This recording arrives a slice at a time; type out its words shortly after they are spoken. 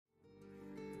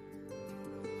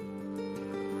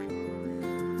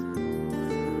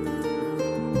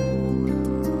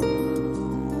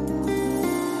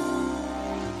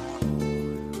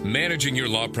Managing your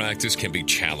law practice can be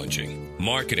challenging.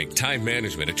 Marketing, time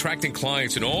management, attracting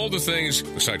clients, and all the things,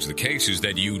 besides the cases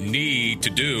that you need to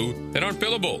do that aren't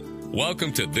billable.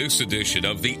 Welcome to this edition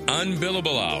of the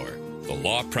Un-Billable Hour, the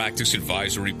Law Practice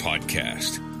Advisory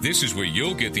Podcast. This is where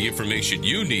you'll get the information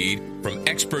you need from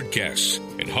expert guests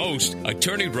and host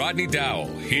Attorney Rodney Dowell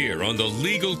here on the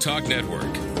Legal Talk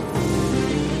Network.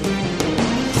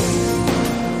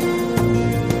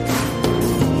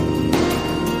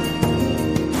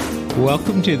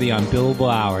 Welcome to the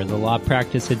Un-Billable Hour, the Law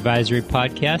Practice Advisory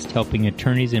Podcast, helping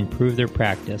attorneys improve their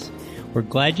practice. We're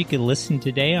glad you could listen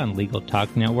today on Legal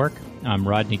Talk Network. I'm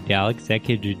Rodney Dowell,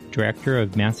 Executive Director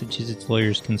of Massachusetts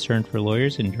Lawyers Concerned for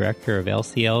Lawyers and Director of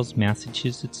LCL's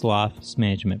Massachusetts Law Office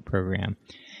Management Program,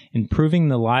 improving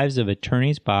the lives of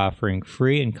attorneys by offering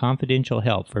free and confidential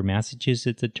help for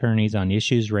Massachusetts attorneys on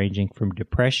issues ranging from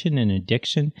depression and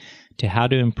addiction to how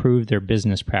to improve their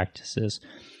business practices.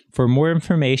 For more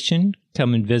information,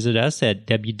 come and visit us at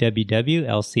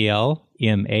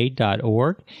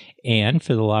www.lclma.org, and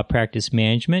for the law practice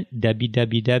management,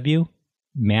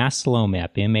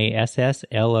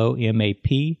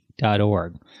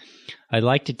 www.masslomap.org. I'd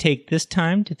like to take this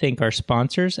time to thank our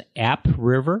sponsors,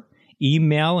 AppRiver,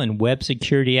 email and web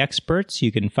security experts.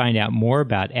 You can find out more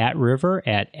about AppRiver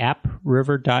at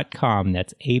appriver.com.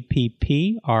 That's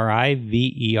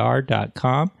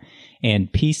appriver.com.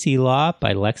 And PC Law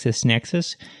by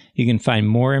LexisNexis. You can find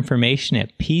more information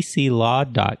at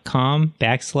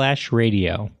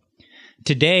pclaw.com/radio.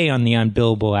 Today on the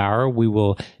Un-Billable Hour, we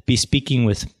will be speaking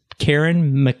with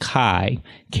Karen MacKay.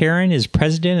 Karen is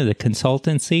president of the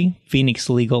consultancy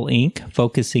Phoenix Legal Inc.,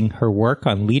 focusing her work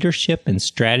on leadership and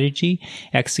strategy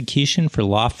execution for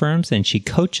law firms, and she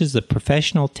coaches the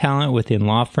professional talent within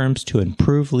law firms to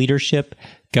improve leadership,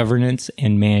 governance,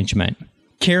 and management.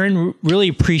 Karen, really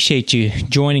appreciate you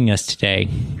joining us today.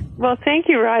 Well, thank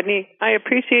you, Rodney. I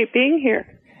appreciate being here.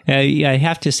 I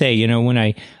have to say, when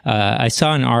I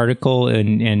saw an article,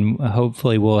 and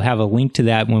hopefully we'll have a link to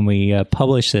that when we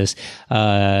publish this,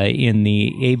 in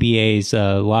the ABA's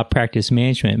Law Practice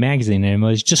Management magazine, and I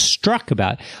was just struck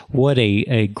about what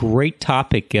a great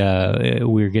topic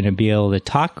we're going to be able to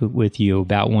talk with you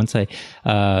about once I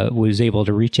was able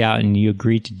to reach out and you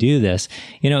agreed to do this.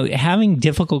 Having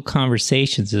difficult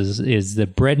conversations is the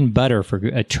bread and butter for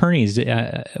attorneys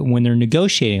when they're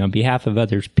negotiating on behalf of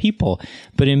other people.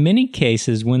 But in many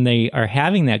cases, when they are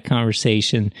having that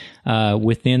conversation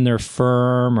within their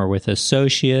firm or with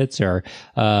associates or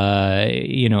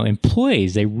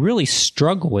employees, they really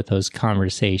struggle with those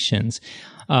conversations.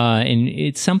 And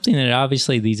it's something that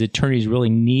obviously these attorneys really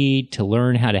need to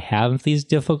learn how to have these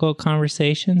difficult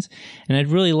conversations. And I'd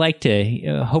really like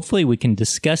to, hopefully we can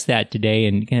discuss that today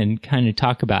and kind of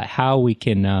talk about how we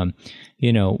can,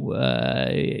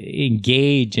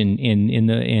 engage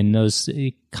in those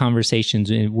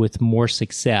conversations with more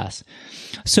success.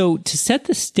 So to set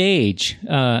the stage,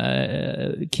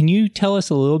 can you tell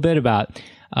us a little bit about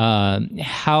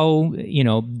how,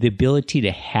 the ability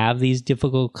to have these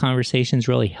difficult conversations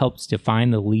really helps define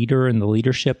the leader and the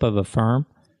leadership of a firm?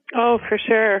 Oh, for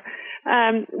sure.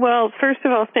 Well, first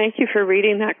of all, thank you for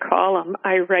reading that column.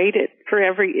 I write it for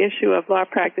every issue of Law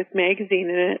Practice Magazine,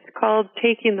 and it's called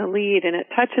Taking the Lead, and it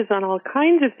touches on all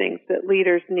kinds of things that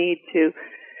leaders need to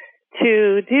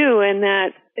do, and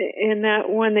that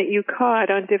one that you caught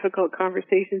on difficult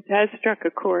conversations has struck a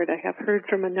chord. I have heard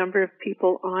from a number of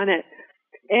people on it.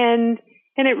 And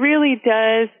it really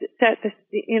does set the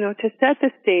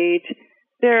stage.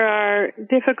 There are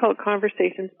difficult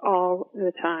conversations all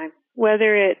the time,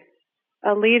 whether it's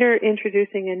a leader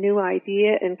introducing a new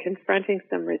idea and confronting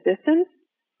some resistance,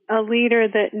 a leader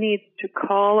that needs to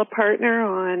call a partner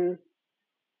on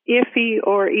iffy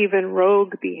or even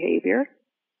rogue behavior,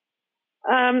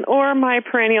 or my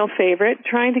perennial favorite,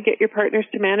 trying to get your partners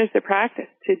to manage their practice,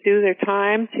 to do their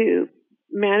time, to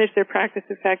manage their practice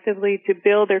effectively, to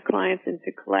bill their clients, and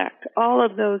to collect. All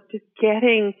of those, just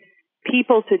getting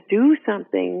people to do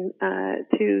something,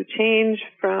 to change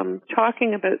from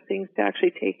talking about things to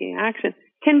actually taking action,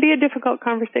 can be a difficult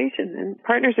conversation. And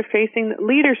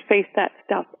leaders face that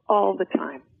stuff all the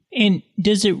time. And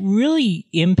does it really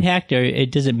impact, or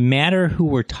does it matter who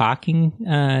we're talking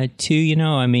to?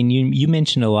 You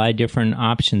mentioned a lot of different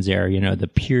options there, the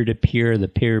peer-to-peer, the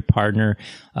peer partner,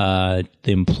 the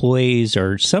employees,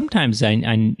 or sometimes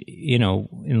in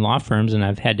law firms, and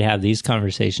I've had to have these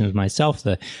conversations myself,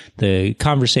 the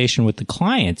conversation with the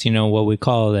clients, what we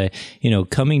call the,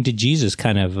 coming to Jesus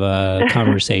kind of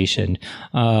conversation.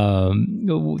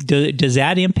 Does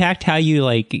that impact how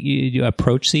you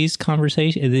approach these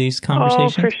conversations? Oh,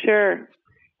 for sure.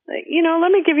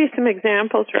 let me give you some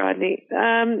examples, Rodney.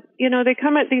 They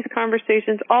come at these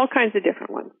conversations, all kinds of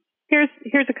different ones.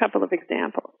 Here's a couple of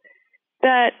examples.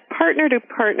 That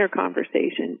partner-to-partner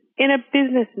conversation in a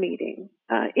business meeting,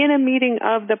 in a meeting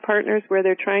of the partners where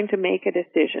they're trying to make a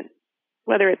decision,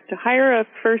 whether it's to hire a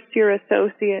first-year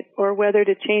associate or whether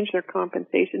to change their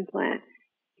compensation plan.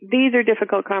 These are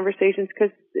difficult conversations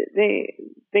because they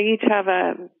each have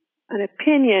an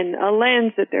opinion, a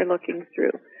lens that they're looking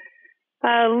through.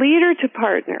 Leader to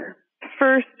partner.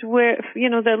 First,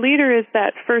 the leader is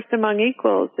that first among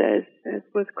equals, as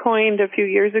was coined a few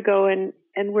years ago,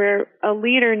 and where a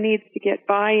leader needs to get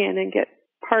buy-in and get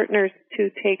partners to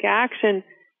take action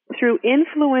through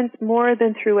influence more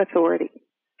than through authority.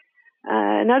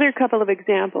 Another couple of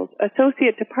examples,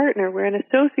 associate to partner, where an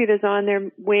associate is on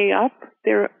their way up,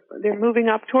 they're moving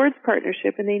up towards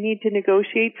partnership, and they need to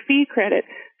negotiate fee credit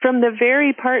from the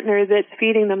very partner that's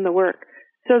feeding them the work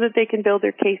so that they can build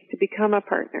their case to become a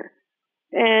partner.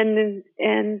 And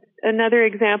another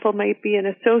example might be an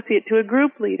associate to a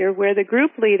group leader, where the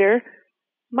group leader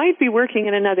might be working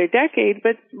in another decade,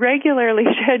 but regularly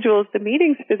schedules the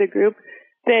meetings for the group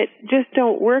that just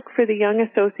don't work for the young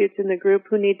associates in the group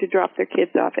who need to drop their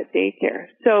kids off at daycare.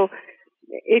 So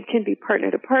it can be partner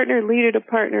to partner, leader to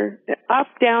partner, up,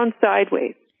 down,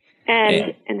 sideways.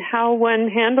 And how one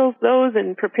handles those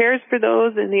and prepares for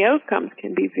those and the outcomes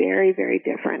can be very, very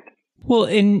different. Well,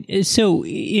 and so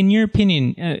in your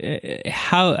opinion,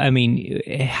 how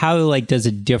does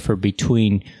it differ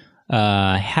between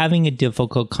having a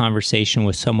difficult conversation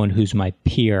with someone who's my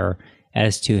peer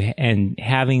and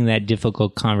having that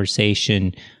difficult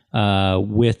conversation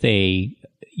with a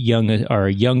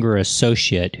younger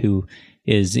associate who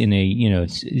is in a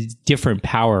different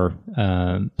power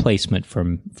placement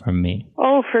from me?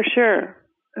 Oh, for sure.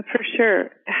 For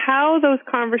sure. How those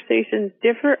conversations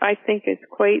differ, I think, is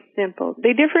quite simple.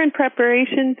 They differ in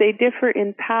preparation, they differ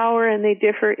in power, and they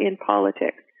differ in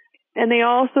politics. And they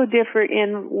also differ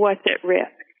in what's at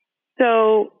risk.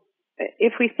 So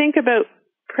if we think about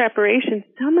preparation,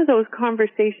 some of those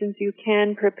conversations you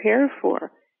can prepare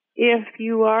for. If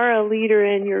you are a leader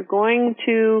and you're going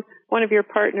to one of your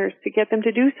partners to get them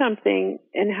to do something,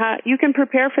 and how you can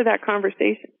prepare for that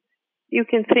conversation. You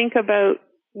can think about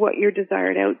what your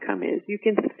desired outcome is. You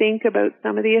can think about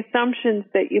some of the assumptions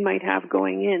that you might have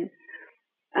going in.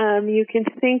 You can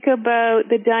think about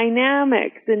the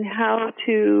dynamics and how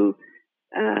to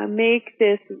make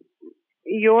this,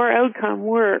 your outcome,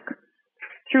 work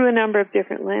through a number of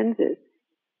different lenses.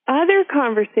 Other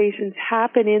conversations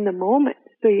happen in the moment,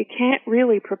 so you can't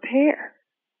really prepare.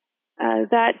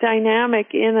 That dynamic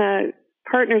in a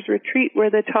partner's retreat where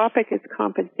the topic is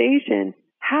compensation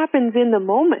happens in the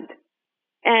moment.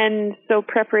 And so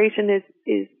preparation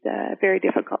is very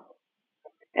difficult.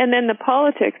 And then the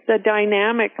politics, the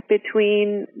dynamic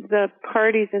between the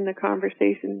parties in the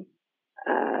conversation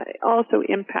also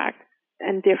impact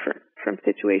and differ from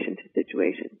situation to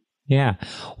situation. Yeah.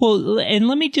 Well, and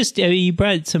let me just, you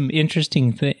brought some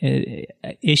interesting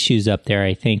issues up there,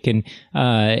 I think.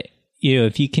 And,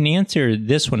 if you can answer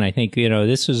this one, I think,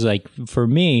 this was like, for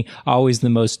me, always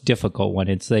the most difficult one.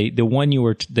 It's the one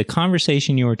the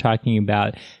conversation you were talking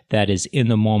about that is in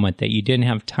the moment that you didn't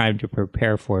have time to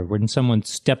prepare for. When someone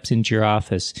steps into your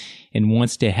office and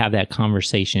wants to have that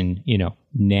conversation,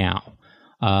 now,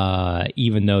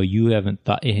 even though you haven't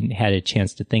had a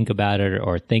chance to think about it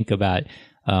or think about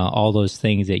all those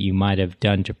things that you might have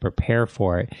done to prepare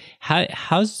for it.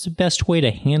 How's the best way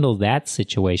to handle that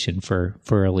situation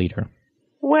for a leader?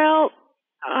 Well,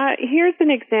 here's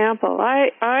an example.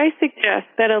 I suggest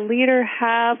that a leader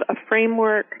have a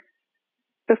framework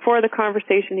before the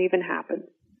conversation even happens.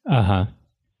 Uh-huh.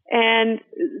 And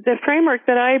the framework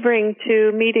that I bring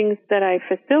to meetings that I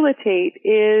facilitate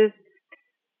is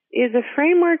a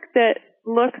framework that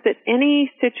looks at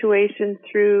any situation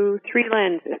through three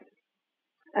lenses.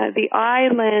 The I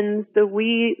lens, the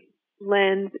we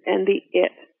lens, and the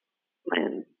it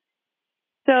lens.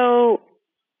 So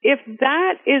if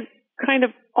that is kind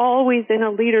of always in a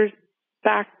leader's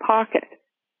back pocket,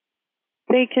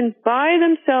 they can buy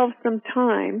themselves some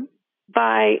time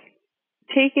by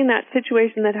taking that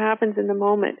situation that happens in the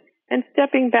moment and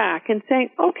stepping back and saying,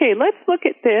 okay, let's look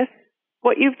at this,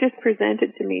 what you've just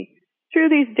presented to me, through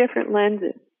these different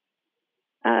lenses.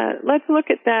 Let's look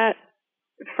at that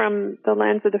from the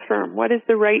lens of the firm. What is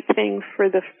the right thing for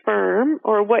the firm,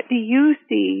 or what do you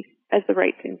see as the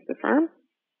right thing for the firm?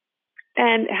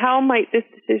 And how might this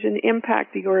decision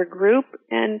impact your group?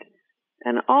 And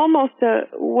almost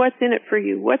what's in it for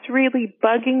you? What's really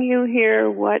bugging you here?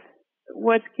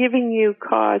 What's giving you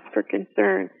cause for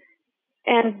concern?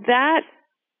 And that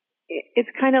it's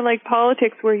kind of like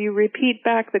politics where you repeat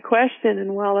back the question,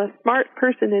 and while a smart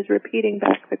person is repeating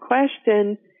back the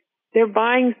question, they're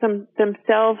buying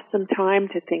themselves some time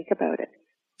to think about it.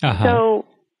 Uh-huh. So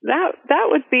that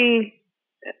would be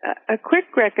a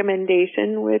quick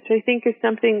recommendation, which I think is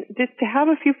something just to have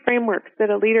a few frameworks that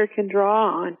a leader can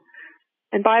draw on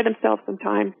and buy themselves some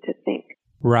time to think.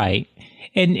 Right.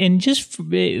 And just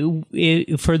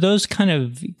for those kind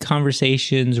of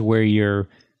conversations where you're,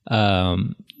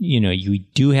 you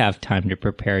do have time to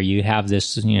prepare, you have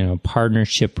this,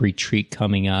 partnership retreat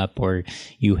coming up, or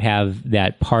you have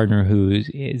that partner who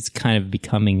is kind of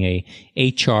becoming a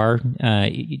HR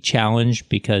challenge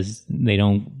because they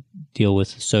don't deal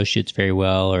with associates very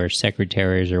well, or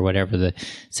secretaries, or whatever the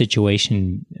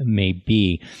situation may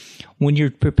be. When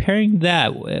you're preparing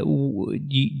that,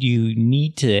 you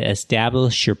need to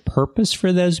establish your purpose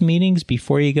for those meetings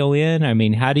before you go in. I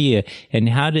mean, how do you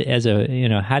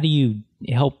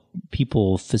help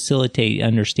people facilitate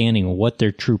understanding what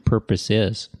their true purpose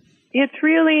is? It's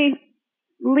really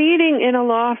leading in a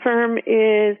law firm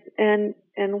and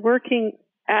working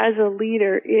as a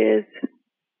leader is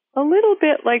a little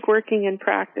bit like working in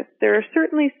practice. There are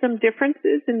certainly some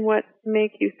differences in what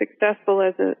make you successful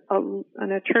as an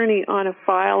attorney on a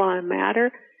file on a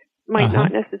matter. Might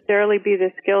not necessarily be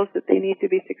the skills that they need to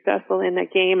be successful in a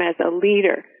game as a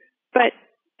leader. But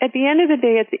at the end of the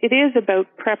day, it is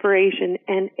about preparation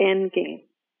and end game.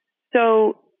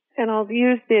 So, and I'll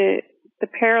use the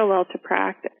parallel to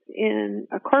practice. In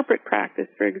a corporate practice,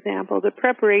 for example, the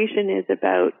preparation is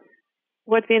about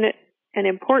what's in it and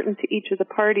important to each of the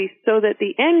parties so that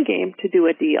the end game to do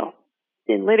a deal.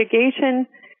 In litigation,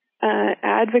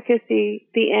 advocacy,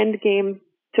 the end game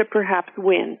to perhaps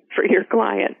win for your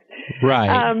client.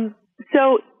 Right.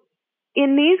 So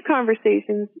in these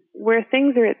conversations where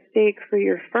things are at stake for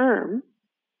your firm,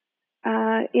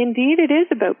 indeed it is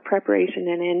about preparation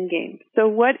and end game. So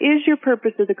what is your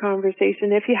purpose of the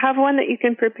conversation? If you have one that you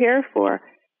can prepare for,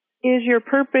 is your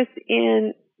purpose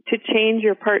to change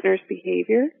your partner's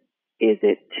behavior? Is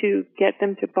it to get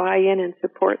them to buy in and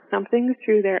support something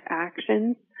through their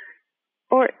actions?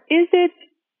 Or is it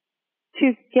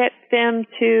to get them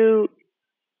to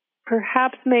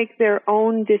perhaps make their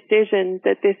own decision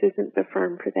that this isn't the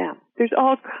firm for them? There's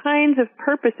all kinds of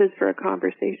purposes for a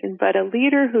conversation, but a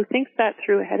leader who thinks that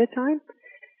through ahead of time,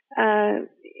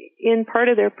 in part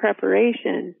of their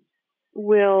preparation,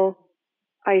 will,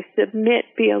 I submit,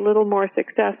 be a little more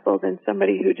successful than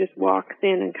somebody who just walks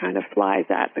in and kind of flies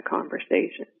at the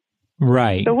conversation.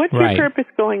 Right. So what's your purpose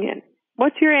going in?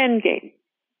 What's your end game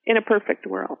in a perfect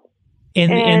world?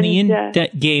 And the end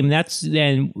game, that's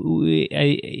then,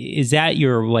 is that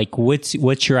your, like, what's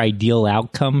your ideal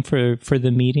outcome for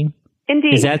the meeting?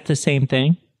 Indeed. Is that the same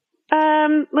thing?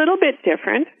 Little bit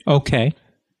different. Okay.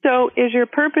 So is your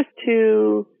purpose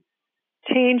to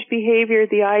change behavior?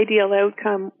 The ideal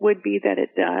outcome would be that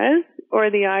it does,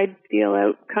 or the ideal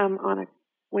outcome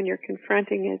when you're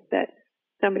confronting is that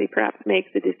somebody perhaps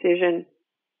makes a decision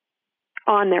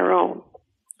on their own.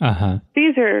 We're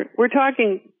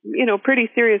talking, pretty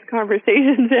serious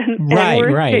conversations and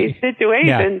worst-case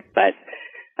situations, but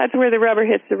that's where the rubber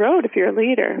hits the road if you're a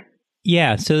leader.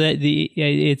 Yeah, so that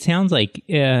it sounds like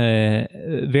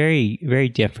very, very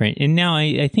different. And now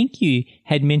I think you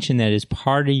had mentioned that as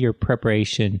part of your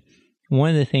preparation,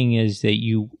 one of the things is that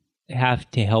you have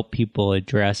to help people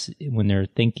address when they're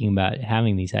thinking about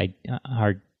having these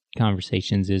hard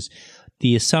conversations is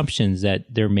the assumptions that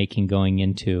they're making going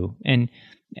into. And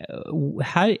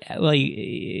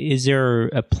is there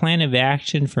a plan of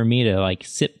action for me to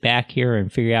sit back here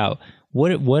and figure out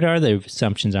what are the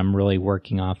assumptions I'm really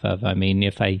working off of? I mean,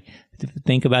 if I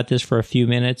think about this for a few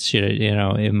minutes,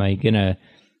 am I going to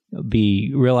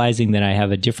be realizing that I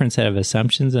have a different set of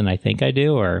assumptions than I think I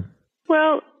do, or?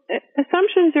 Well,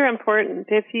 assumptions are important.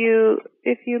 If you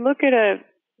look at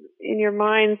in your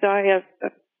mind's eye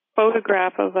a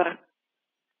photograph of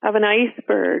an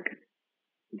iceberg,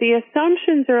 the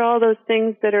assumptions are all those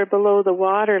things that are below the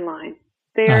waterline.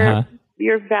 They're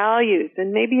your values,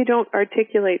 and maybe you don't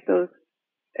articulate those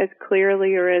as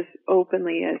clearly or as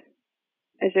openly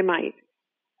as you might.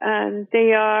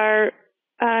 They are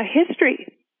history.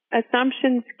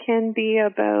 Assumptions can be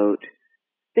about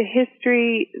the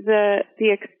history, the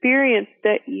experience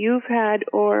that you've had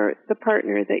or the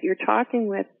partner that you're talking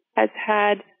with has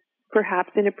had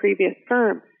perhaps in a previous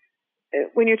firm.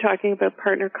 When you're talking about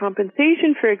partner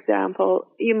compensation, for example,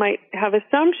 you might have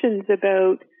assumptions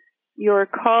about your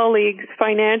colleague's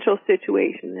financial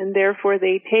situation, and therefore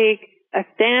they take a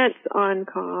stance on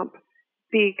comp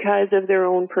because of their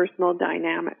own personal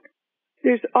dynamic.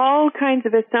 there's all kinds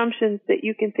of assumptions that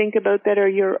you can think about that are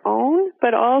your own,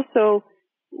 but also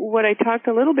what I talked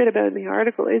a little bit about in the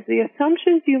article is the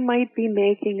assumptions you might be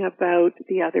making about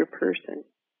the other person.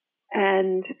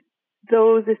 And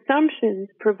those assumptions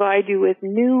provide you with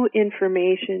new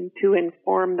information to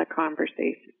inform the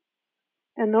conversation.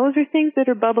 And those are things that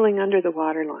are bubbling under the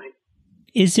waterline.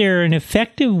 Is there an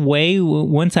effective way,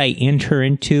 once I enter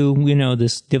into,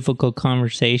 this difficult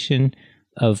conversation,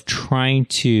 of trying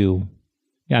to,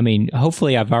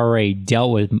 hopefully I've already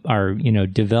dealt with or,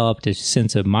 developed a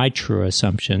sense of my true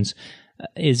assumptions.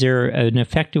 Is there an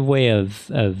effective way of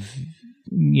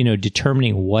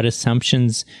determining what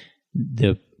assumptions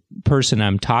the person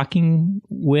I'm talking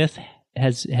with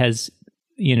has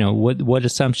what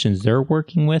assumptions they're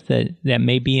working with that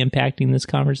may be impacting this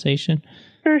conversation?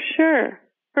 For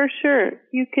sure.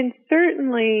 You can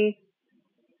certainly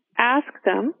ask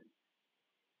them,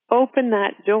 open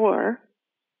that door.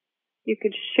 You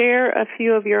could share a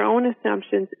few of your own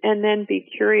assumptions and then be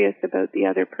curious about the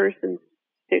other person's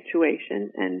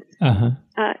situation. And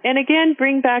and again,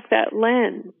 bring back that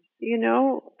lens,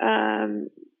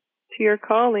 to your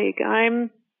colleague.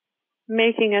 I'm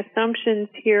making assumptions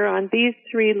here on these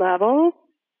 3 levels.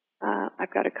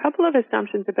 I've got a couple of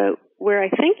assumptions about where I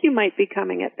think you might be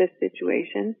coming at this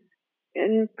situation,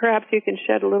 and perhaps you can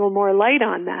shed a little more light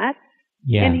on that.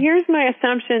 Yeah. And here's my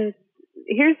assumption.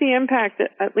 Here's the impact,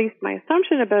 at least my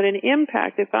assumption about an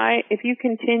impact. If you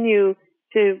continue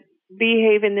to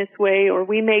behave in this way, or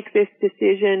we make this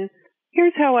decision,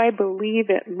 here's how I believe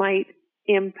it might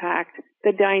impact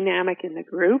the dynamic in the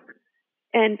group.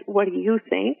 And what do you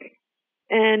think?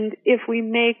 And if we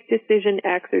make decision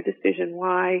X or decision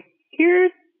Y,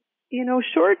 here's,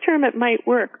 short term it might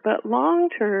work, but long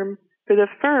term for the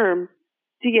firm,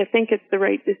 do you think it's the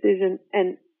right decision?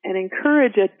 And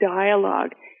encourage a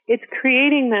dialogue. It's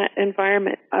creating that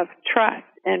environment of trust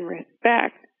and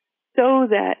respect so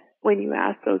that when you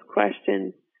ask those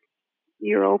questions,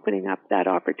 you're opening up that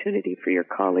opportunity for your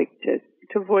colleague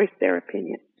to voice their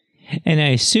opinion. And I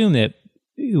assume that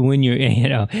when you're,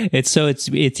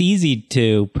 it's easy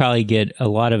to probably get a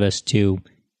lot of us to,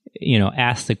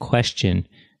 ask the question,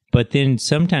 but then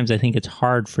sometimes I think it's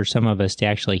hard for some of us to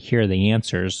actually hear the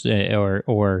answers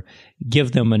or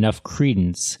give them enough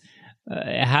credence.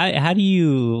 How do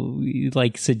you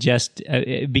suggest,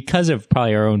 because of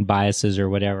probably our own biases or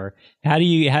whatever, how do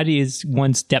you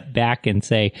one step back and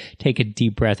say, take a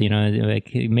deep breath?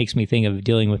 It makes me think of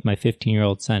dealing with my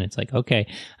 15-year-old son. It's like, okay,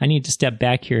 I need to step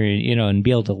back here, and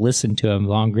be able to listen to him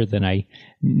longer than I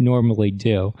normally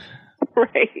do.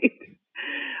 Right.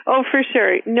 Oh, for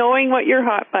sure. Knowing what your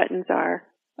hot buttons are.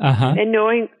 And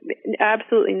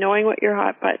absolutely knowing what your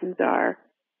hot buttons are,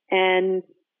 and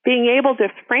being able to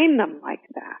frame them like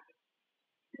that.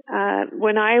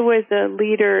 When I was a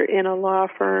leader in a law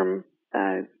firm,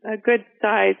 a good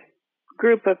sized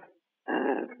group of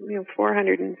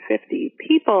 450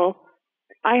 people,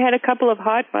 I had a couple of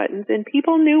hot buttons, and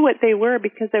people knew what they were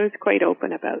because I was quite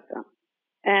open about them.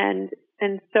 And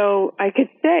so I could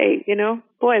say,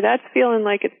 boy, that's feeling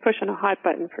like it's pushing a hot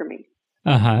button for me.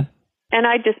 And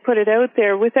I just put it out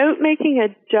there without making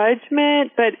a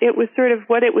judgment, but it was sort of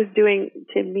what it was doing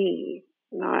to me.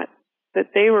 Not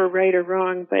that they were right or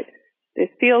wrong, but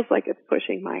it feels like it's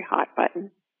pushing my hot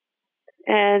button.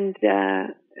 And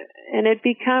it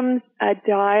becomes a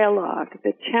dialogue.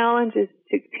 The challenge is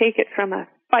to take it from a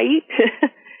fight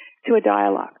to a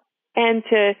dialogue. And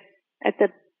at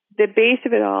the base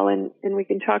of it all, and we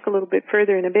can talk a little bit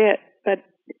further in a bit, but,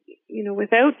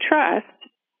 without trust,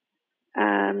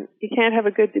 you can't have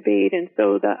a good debate. And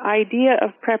so the idea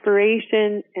of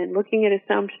preparation and looking at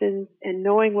assumptions and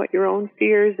knowing what your own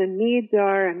fears and needs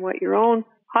are and what your own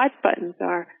hot buttons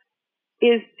are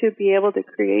is to be able to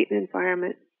create an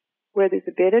environment where there's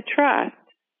a bit of trust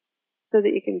so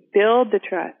that you can build the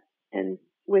trust. And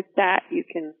with that, you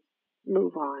can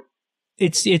move on.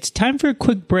 It's time for a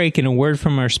quick break and a word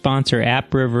from our sponsor,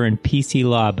 AppRiver and PC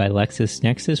Law by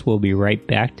LexisNexis. We'll be right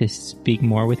back to speak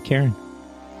more with Karen.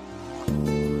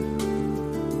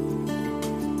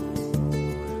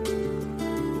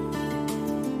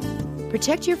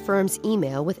 Protect your firm's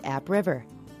email with AppRiver.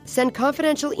 Send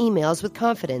confidential emails with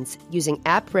confidence using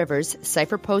AppRiver's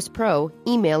CipherPost Pro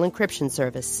email encryption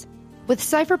service. With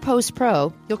CipherPost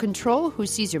Pro, you'll control who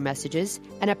sees your messages,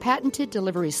 and a patented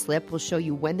delivery slip will show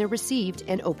you when they're received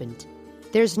and opened.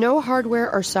 There's no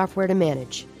hardware or software to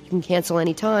manage. You can cancel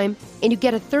anytime, and you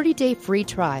get a 30-day free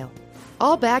trial.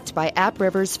 All backed by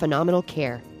AppRiver's phenomenal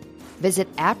care.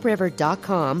 Visit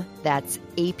appriver.com, that's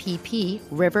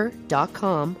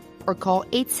appriver.com, or call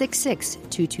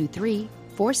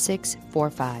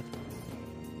 866-223-4645.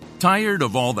 Tired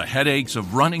of all the headaches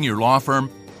of running your law firm?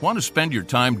 Want to spend your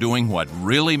time doing what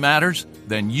really matters?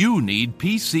 Then you need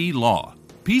PC Law.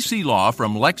 PC Law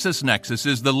from LexisNexis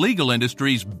is the legal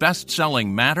industry's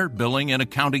best-selling matter, billing, and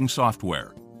accounting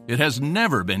software. It has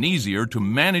never been easier to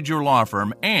manage your law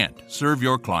firm and serve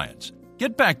your clients.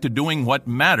 Get back to doing what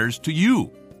matters to you.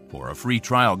 For a free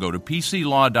trial, go to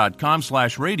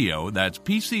pclaw.com/radio. That's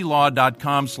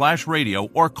pclaw.com/radio,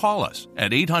 or call us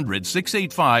at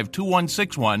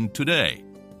 800-685-2161 today.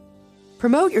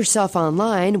 Promote yourself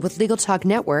online with Legal Talk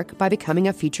Network by becoming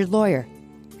a featured lawyer.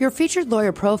 Your featured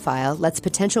lawyer profile lets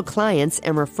potential clients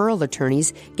and referral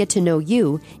attorneys get to know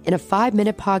you in a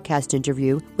 5-minute podcast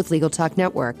interview with Legal Talk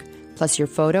Network, plus your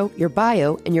photo, your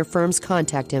bio, and your firm's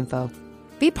contact info.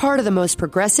 Be part of the most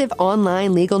progressive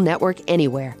online legal network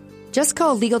anywhere. Just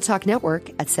call Legal Talk Network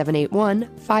at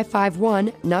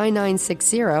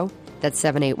 781-551-9960. That's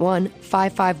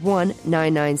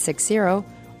 781-551-9960.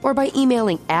 Or by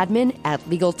emailing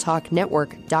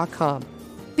admin@LegalTalkNetwork.com.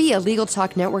 Be a Legal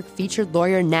Talk Network featured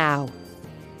lawyer now.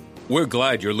 We're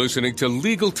glad you're listening to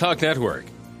Legal Talk Network.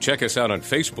 Check us out on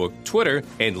Facebook, Twitter,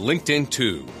 and LinkedIn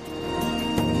too.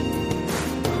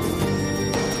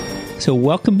 So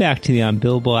welcome back to the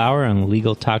Un-Billable Hour on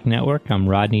Legal Talk Network. I'm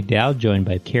Rodney Dowell, joined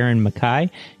by Karen MacKay.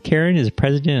 Karen is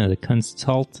president of the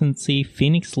consultancy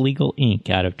Phoenix Legal Inc.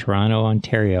 out of Toronto,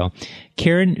 Ontario.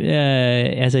 Karen,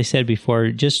 as I said before,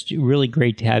 just really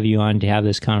great to have you on to have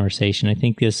this conversation. I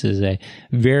think this is a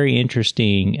very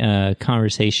interesting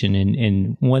conversation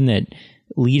and one that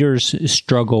leaders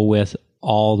struggle with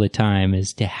all the time,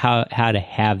 as to how to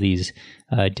have these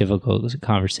difficult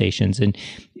conversations. And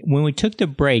when we took the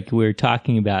break, we were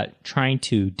talking about trying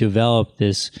to develop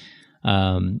this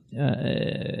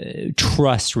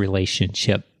trust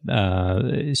relationship,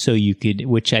 so you could,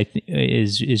 which I think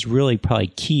is really probably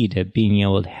key to being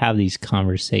able to have these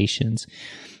conversations.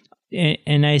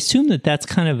 And I assume that that's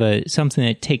kind of something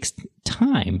that takes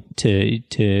time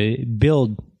to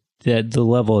build the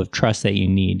level of trust that you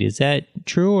need. Is that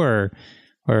true, or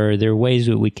are there ways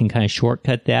that we can kind of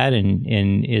shortcut that,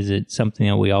 and is it something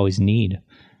that we always need?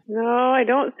 No, I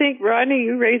don't think, Rodney,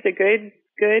 you raise a good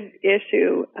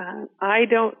issue. I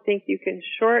don't think you can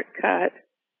shortcut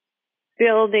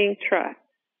building trust.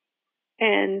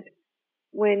 And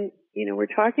when, we're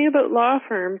talking about law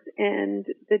firms and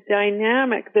the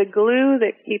dynamic, the glue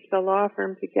that keeps a law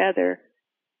firm together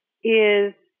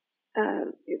is,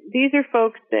 these are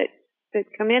folks that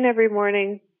come in every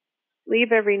morning,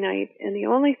 leave every night, and the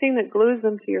only thing that glues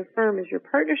them to your firm is your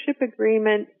partnership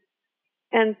agreement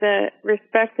and the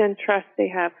respect and trust they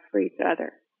have for each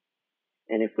other.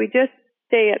 And if we just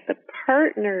stay at the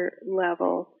partner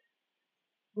level,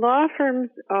 law firms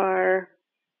are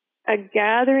a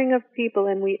gathering of people,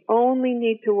 and we only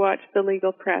need to watch the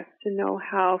legal press to know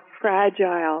how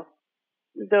fragile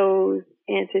those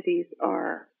entities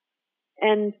are.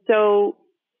 And so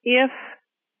if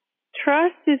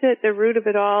trust is at the root of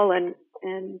it all, and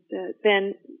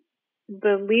then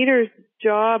the leader's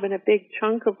job, and a big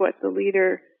chunk of what the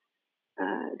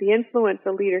influence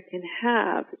a leader can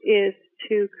have, is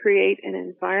to create an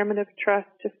environment of trust,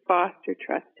 to foster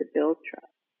trust, to build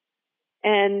trust.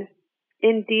 And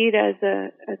indeed, as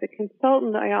a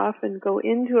consultant, I often go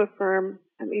into a firm.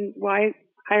 Why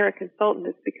hire a consultant?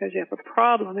 It's because you have a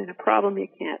problem, and a problem you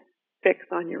can't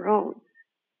fix on your own.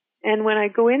 And when I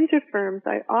go into firms,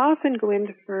 I often go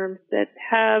into firms that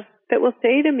will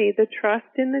say to me, the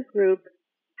trust in the group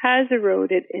has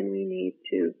eroded and we need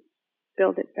to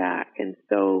build it back. And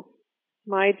so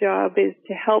my job is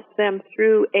to help them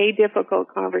through a difficult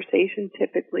conversation,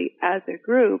 typically as a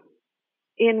group,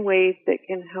 in ways that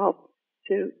can help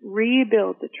to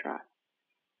rebuild the trust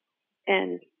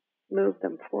and move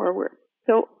them forward.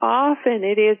 So often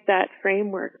it is that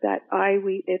framework, that I,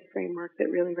 we, it framework, that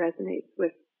really resonates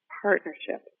with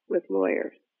partnership with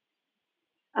lawyers.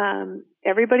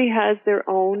 Everybody has their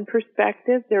own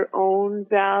perspective, their own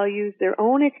values, their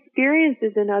own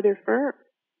experiences in other firms.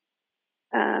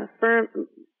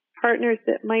 Partners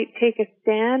that might take a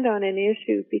stand on an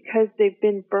issue because they've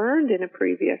been burned in a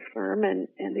previous firm, and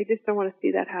they just don't want to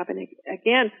see that happen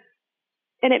again.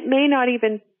 And it may not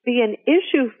even be an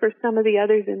issue for some of the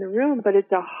others in the room, but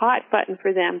it's a hot button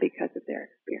for them because of their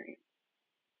experience.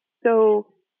 So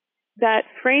that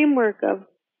framework of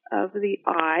the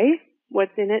I,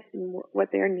 what's in it and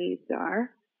what their needs are,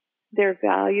 their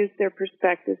values, their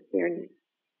perspectives, their needs.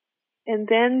 And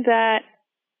then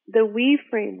the we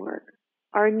framework,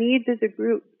 our needs as a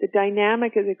group, the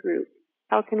dynamic as a group.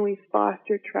 How can we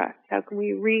foster trust? How can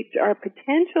we reach our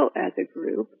potential as a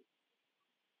group?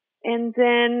 And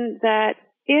then that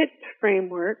it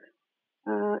framework,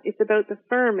 It's about the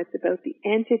firm. It's about the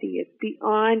entity. It's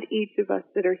beyond each of us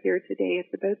that are here today.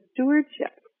 It's about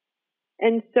stewardship.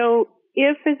 And so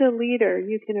if as a leader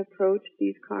you can approach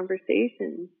these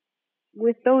conversations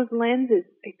with those lenses,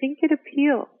 I think it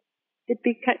appeals.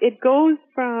 It goes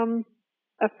from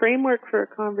a framework for a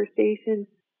conversation,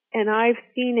 and I've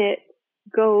seen it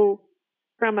go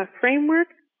from a framework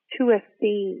to a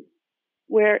theme,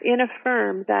 where in a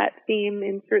firm, that theme,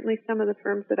 and certainly some of the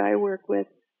firms that I work with,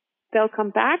 they'll come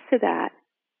back to that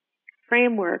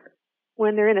framework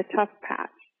when they're in a tough patch.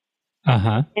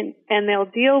 Uh-huh. And they'll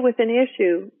deal with an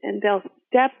issue, and they'll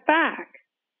step back,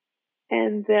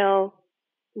 and they'll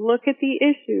look at the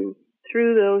issue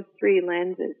through those three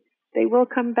lenses. They will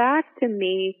come back to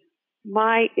me,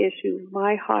 my issue,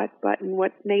 my hot button,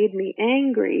 what made me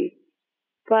angry,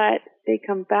 but they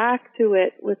come back to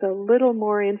it with a little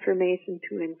more information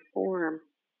to inform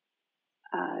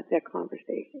the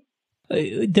conversation.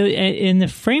 And the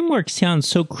framework sounds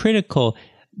so critical.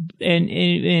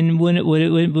 And when it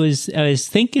was, I was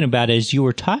thinking about it as you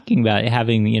were talking about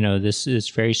having, this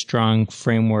very strong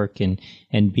framework and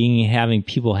having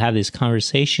people have this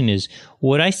conversation is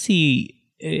what I see,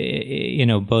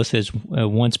 both as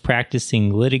once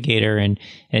practicing litigator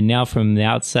and now from the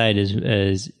outside as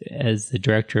the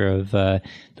director of the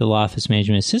Law Office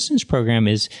Management Assistance Program,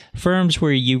 is firms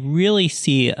where you really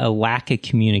see a lack of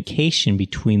communication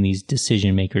between these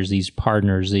decision makers, these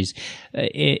partners,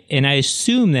 and I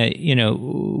assume that,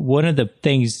 one of the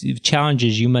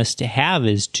challenges you must have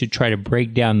is to try to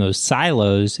break down those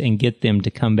silos and get them to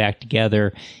come back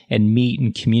together and meet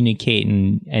and communicate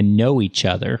and know each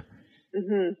other.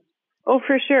 Mm-hmm. Oh,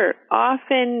 for sure.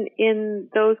 Often in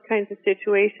those kinds of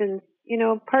situations,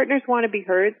 partners want to be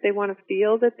heard. They want to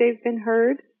feel that they've been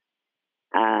heard.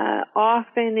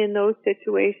 Often in those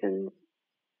situations,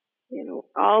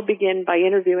 I'll begin by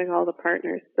interviewing all the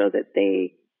partners so that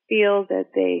they feel that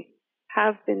they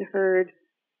have been heard,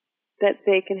 that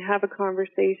they can have a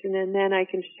conversation, and then I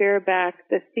can share back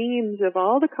the themes of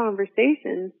all the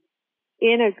conversations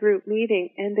in a group meeting,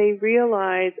 and they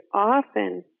realize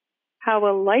often how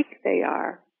alike they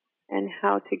are and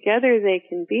how together they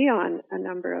can be on a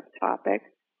number of topics.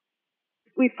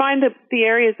 We find the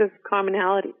areas of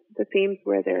commonality, the themes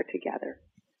where they're together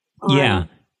on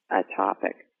a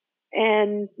topic,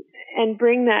 and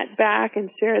bring that back and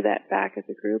share that back as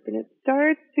a group, and it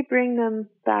starts to bring them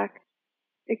back.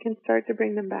 It can start to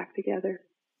bring them back together.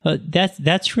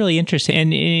 That's really interesting,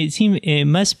 and it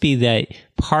must be that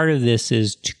part of this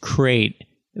is to create.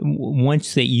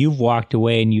 Once that you've walked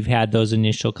away and you've had those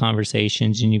initial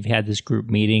conversations and you've had this group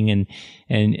meeting and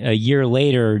a year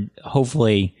later,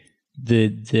 hopefully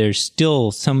there's still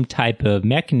some type of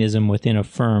mechanism within a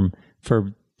firm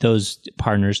for those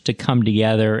partners to come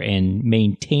together and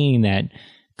maintain that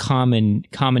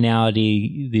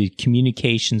commonality, the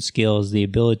communication skills, the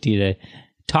ability to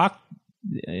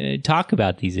talk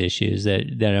about these issues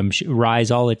that rise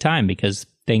all the time because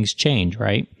things change,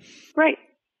 right? Right.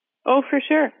 Oh, for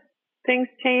sure. Things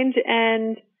change,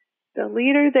 and the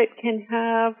leader that can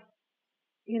have,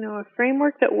 a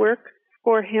framework that works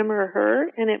for him or her,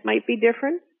 and it might be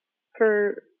different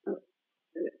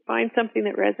find something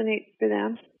that resonates for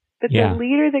them. But the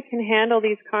leader that can handle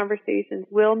these conversations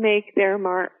will make their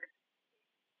mark.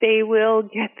 They will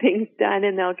get things done,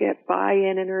 and they'll get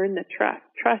buy-in and earn the trust.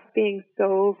 Trust being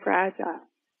so fragile.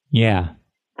 Yeah.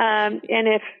 And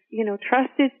if,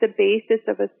 trust is the basis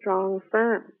of a strong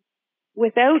firm.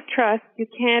 Without trust, you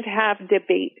can't have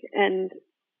debate. And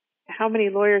how many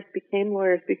lawyers became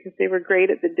lawyers because they were great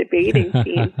at the debating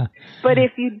team? But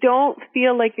if you don't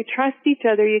feel like you trust each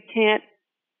other, you can't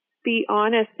be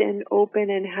honest and open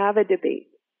and have a debate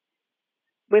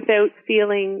without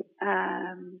feeling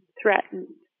threatened.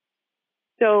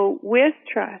 So with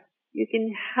trust, you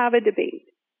can have a debate.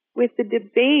 With the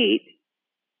debate,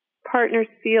 partners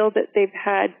feel that they've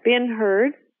been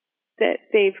heard, that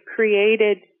they've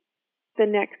created the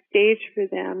next stage for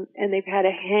them, and they've had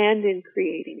a hand in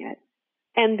creating it.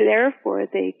 And therefore,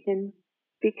 they can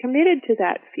be committed to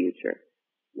that future.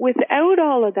 Without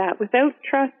all of that, without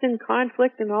trust and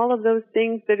conflict and all of those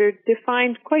things that are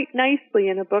defined quite nicely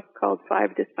in a book called 5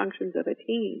 Dysfunctions of a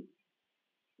Team,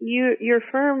 your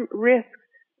firm risks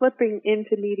slipping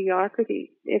into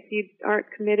mediocrity. If you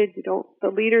aren't committed, the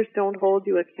leaders don't hold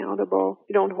you accountable.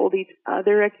 You don't hold each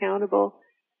other accountable.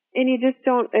 And you just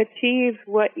don't achieve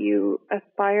what you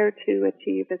aspire to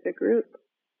achieve as a group.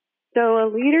 So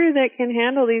a leader that can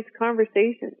handle these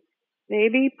conversations,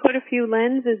 maybe put a few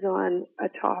lenses on a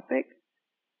topic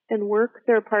and work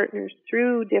their partners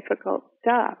through difficult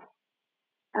stuff,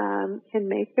 can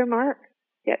make their mark,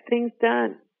 get things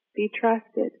done, be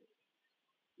trusted.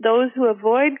 those who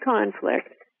avoid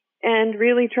conflict and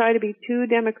really try to be too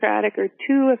democratic or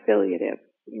too affiliative,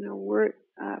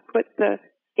 put the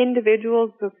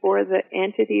individuals before the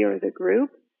entity or the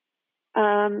group,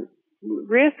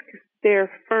 risk their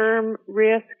firm,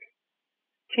 risk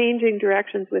changing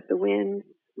directions with the wind,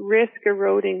 risk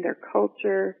eroding their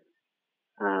culture,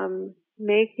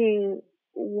 making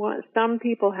some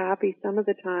people happy some of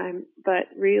the time, but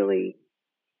really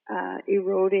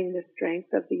eroding the strength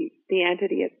of the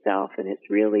entity itself. And it's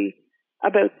really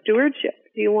about stewardship.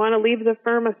 Do you want to leave the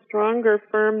firm a stronger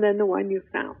firm than the one you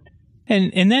found?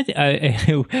 And that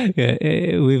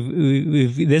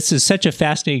this is such a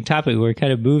fascinating topic. We're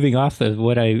kind of moving off of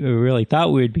what I really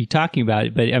thought we would be talking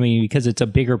about, but I mean, because it's a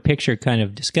bigger picture kind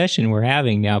of discussion we're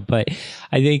having now. But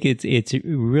I think it's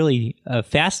really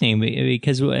fascinating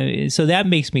because so that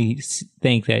makes me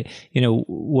think that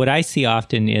what I see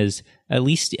often is, at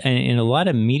least in a lot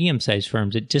of medium-sized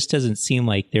firms, it just doesn't seem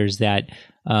like there's that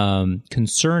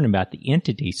concern about the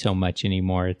entity so much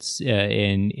anymore. It's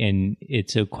and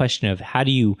it's a question of how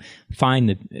do you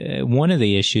find one of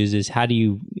the issues is how do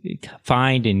you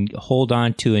find and hold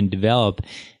on to and develop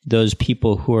those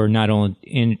people who are not only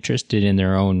interested in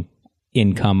their own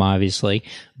income, obviously,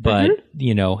 but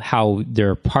how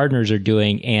their partners are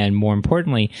doing, and more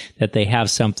importantly, that they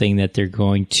have something that they're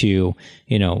going to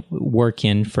work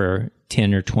in for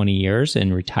 10 or 20 years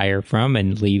and retire from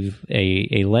and leave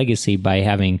a legacy by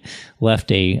having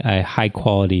left a high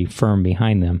quality firm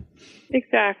behind them.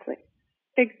 Exactly.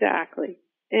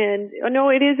 And no,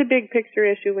 it is a big picture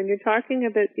issue when you're talking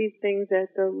about these things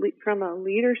from a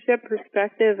leadership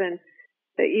perspective, and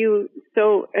that you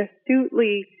so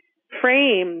astutely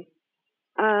frame.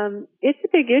 It's a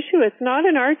big issue. It's not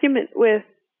an argument with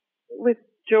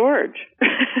George,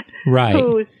 right?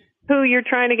 Who you're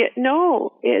trying to get.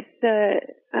 No, it's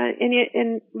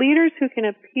and leaders who can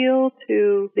appeal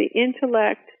to the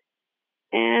intellect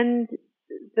and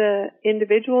the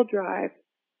individual drive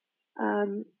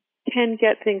can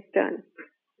get things done.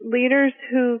 Leaders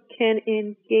who can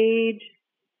engage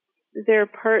their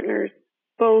partners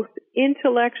both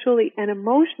intellectually and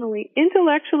emotionally.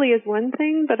 Intellectually is one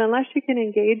thing, but unless you can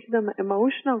engage them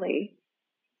emotionally,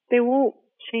 they won't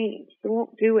change. They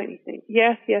won't do anything.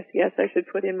 Yes, I should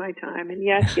put in my time. And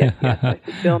yes, I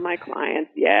should bill my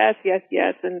clients. Yes,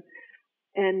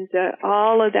 and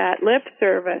all of that lip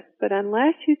service. But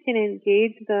unless you can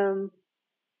engage them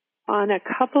on a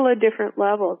couple of different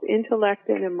levels, intellect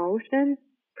and emotion,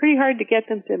 pretty hard to get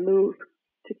them to move,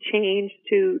 to change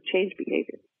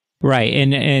behavior. Right.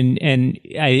 And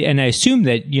I assume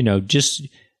that, just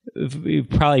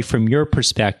probably from your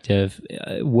perspective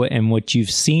and what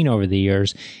you've seen over the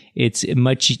years, it's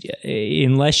much,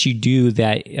 unless you do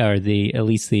that, or at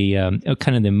least the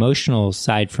kind of the emotional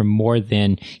side for more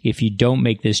than if you don't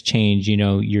make this change,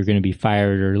 you're going to be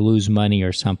fired or lose money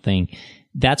or something.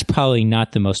 That's probably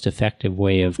not the most effective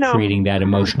way of creating that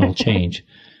emotional change.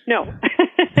 No,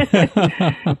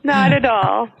 not at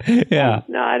all. Yeah.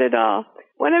 Not at all.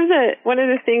 One of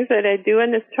the things that I do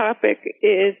on this topic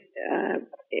is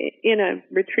in a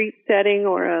retreat setting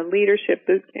or a leadership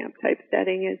boot camp type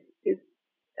setting is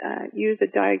use a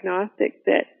diagnostic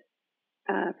that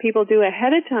people do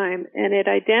ahead of time, and it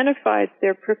identifies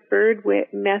their preferred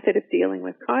method of dealing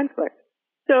with conflict.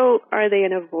 So, are they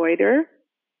an avoider?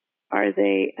 Are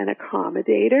they an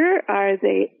accommodator?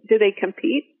 Do they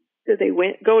compete? Do they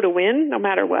go to win no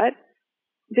matter what?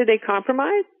 Do they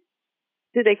compromise?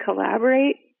 Do they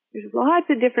collaborate? There's lots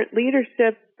of different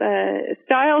leadership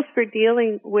styles for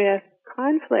dealing with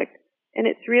conflict. And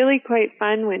it's really quite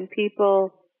fun when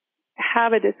people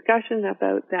have a discussion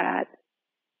about that,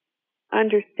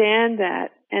 understand that,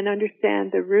 and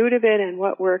understand the root of it and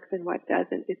what works and what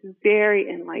doesn't. It's very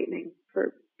enlightening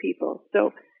for people.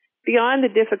 So beyond the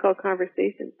difficult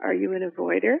conversation, are you an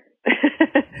avoider?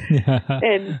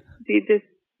 And do you just,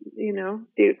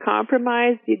 do you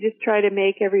compromise? Do you just try to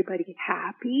make everybody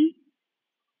happy?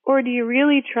 Or do you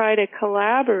really try to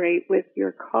collaborate with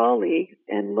your colleagues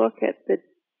and look at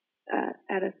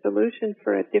at a solution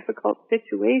for a difficult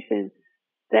situation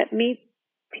that meets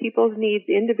people's needs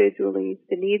individually,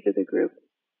 the needs of the group,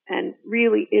 and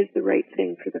really is the right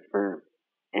thing for the firm?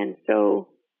 And so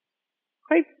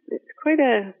we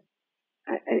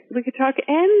could talk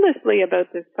endlessly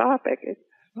about this topic.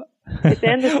 It's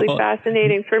endlessly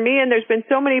fascinating for me, and there's been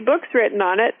so many books written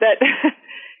on it that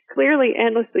clearly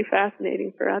endlessly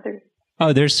fascinating for others.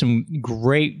 Oh, there's some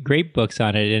great books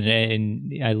on it,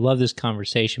 and I love this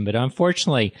conversation. But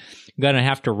unfortunately, I'm going to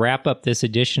have to wrap up this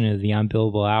edition of the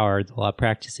Un-Billable Hour, the Law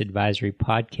Practice Advisory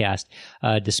Podcast,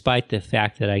 despite the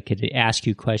fact that I could ask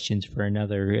you questions for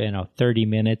another 30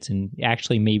 minutes and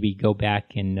actually maybe go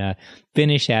back and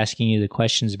finish asking you the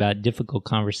questions about difficult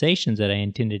conversations that I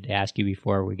intended to ask you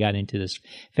before we got into this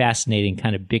fascinating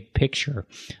kind of big picture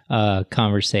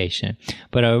conversation.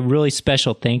 But a really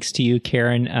special thanks to you,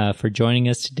 Karen, for joining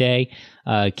us today.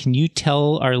 Can you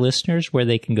tell our listeners where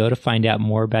they can go to find out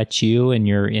more about you and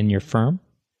your firm?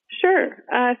 Sure.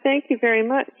 Thank you very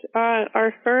much.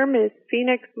 Our firm is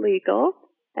Phoenix Legal,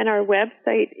 and our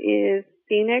website is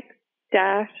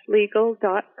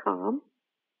phoenix-legal.com.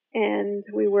 And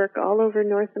we work all over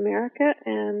North America,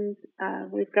 and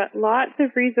we've got lots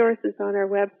of resources on our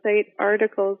website,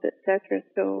 articles, etc.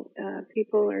 So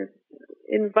people are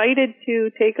invited to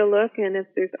take a look, and if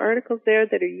there's articles there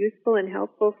that are useful and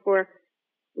helpful for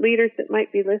leaders that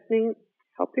might be listening,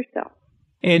 help yourself.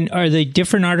 And are they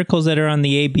different articles that are on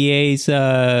the ABA's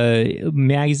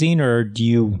magazine, or do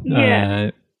you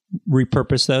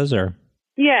repurpose those? Or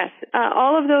yes,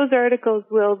 all of those articles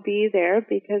will be there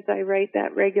because I write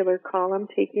that regular column,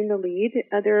 Taking the Lead.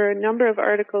 There are a number of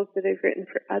articles that I've written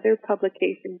for other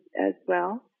publications as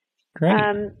well.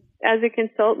 Great. As a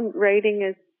consultant,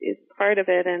 writing is part of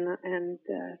it, and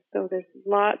so there's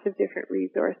lots of different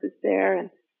resources there,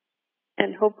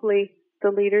 and hopefully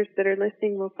the leaders that are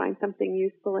listening will find something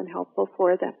useful and helpful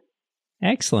for them.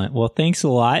 Excellent. Well, thanks a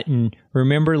lot. And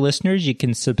remember, listeners, you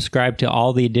can subscribe to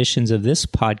all the editions of this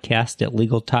podcast at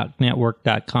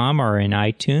LegalTalkNetwork.com or in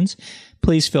iTunes.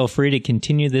 Please feel free to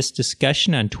continue this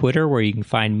discussion on Twitter, where you can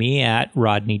find me at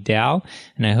Rodney Dowell.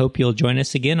 And I hope you'll join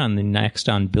us again on the next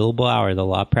Un-Billable Hour, the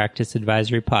Law Practice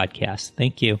Advisory Podcast.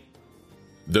 Thank you.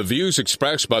 The views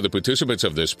expressed by the participants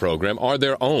of this program are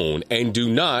their own and do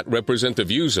not represent the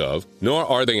views of, nor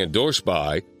are they endorsed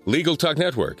by, Legal Talk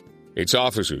Network, its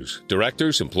officers,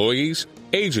 directors, employees,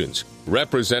 agents,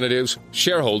 representatives,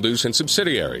 shareholders, and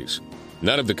subsidiaries.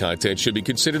 None of the content should be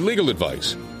considered legal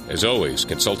advice. As always,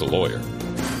 consult a lawyer.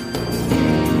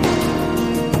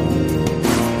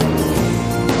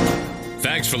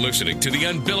 Thanks for listening to the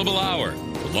Un-Billable Hour,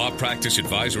 the Law Practice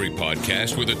Advisory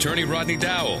Podcast with Attorney Rodney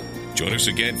Dowell. Join us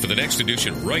again for the next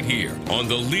edition right here on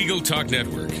the Legal Talk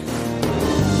Network.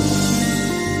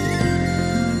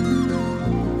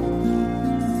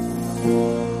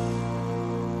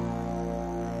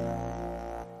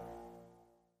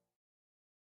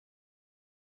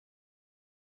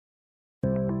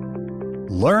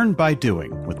 Learn by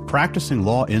doing with Practicing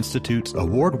Law Institute's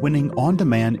award-winning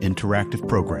on-demand interactive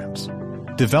programs.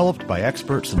 Developed by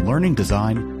experts in learning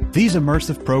design, these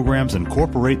immersive programs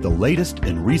incorporate the latest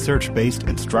in research-based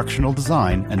instructional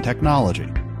design and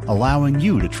technology, allowing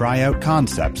you to try out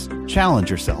concepts, challenge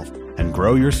yourself, and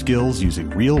grow your skills using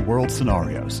real-world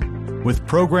scenarios. With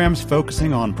programs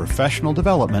focusing on professional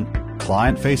development,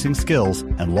 client-facing skills,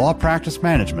 and law practice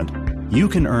management, you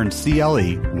can earn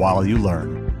CLE while you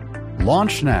learn.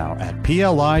 Launch now at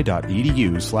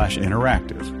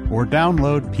pli.edu/interactive or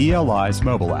download PLI's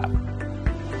mobile app.